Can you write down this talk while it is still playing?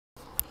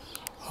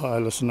Hi,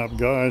 listen up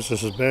guys,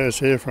 this is Baz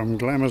here from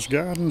Glamis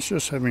Gardens,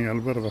 just having a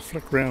bit of a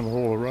flick round with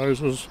all the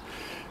roses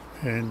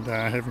and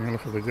having a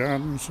look at the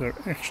gardens. They're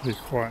actually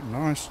quite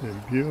nice, they're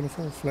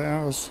beautiful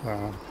flowers,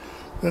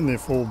 in their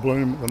full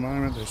bloom at the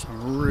moment. There's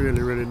some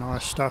really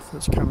nice stuff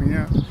that's coming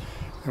out,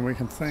 and we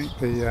can thank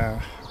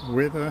the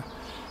weather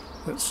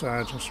that's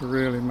just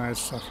really made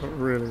stuff look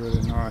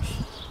really nice.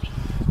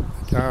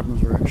 The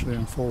gardens are actually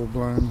in full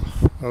bloom,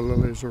 the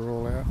lilies are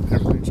all out,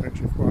 everything's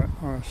actually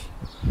quite nice.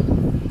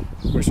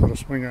 We sort of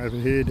swing over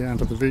here down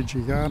to the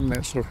veggie garden,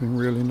 that's looking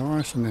really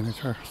nice, and then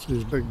across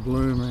these big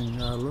blooming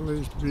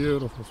lilies,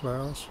 beautiful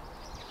flowers.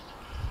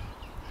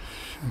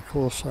 And of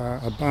course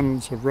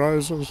abundance of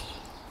roses,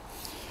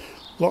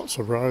 lots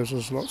of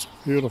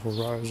beautiful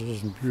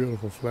roses and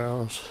beautiful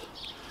flowers.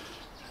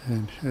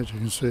 And as you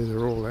can see,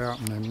 they're all out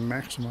in their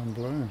maximum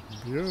bloom,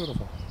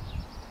 beautiful.